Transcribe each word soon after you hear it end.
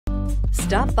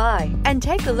Stop by and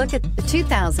take a look at the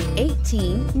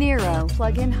 2018 Niro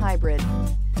Plug-in Hybrid.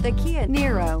 The Kia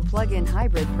Niro Plug-in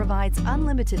Hybrid provides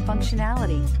unlimited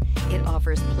functionality. It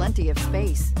offers plenty of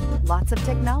space, lots of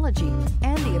technology,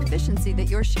 and the efficiency that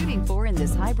you're shooting for in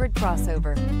this hybrid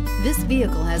crossover. This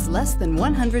vehicle has less than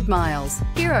 100 miles.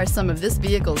 Here are some of this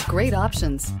vehicle's great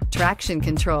options: traction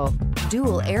control,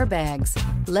 dual airbags,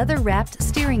 leather-wrapped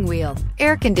steering wheel,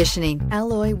 air conditioning,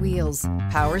 alloy wheels,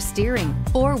 power steering,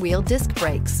 four-wheel disc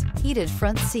brakes, heated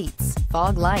front seats,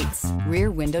 fog lights, rear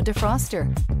window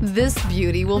defroster. This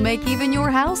beauty will make even your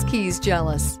house keys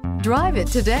jealous. Drive it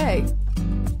today.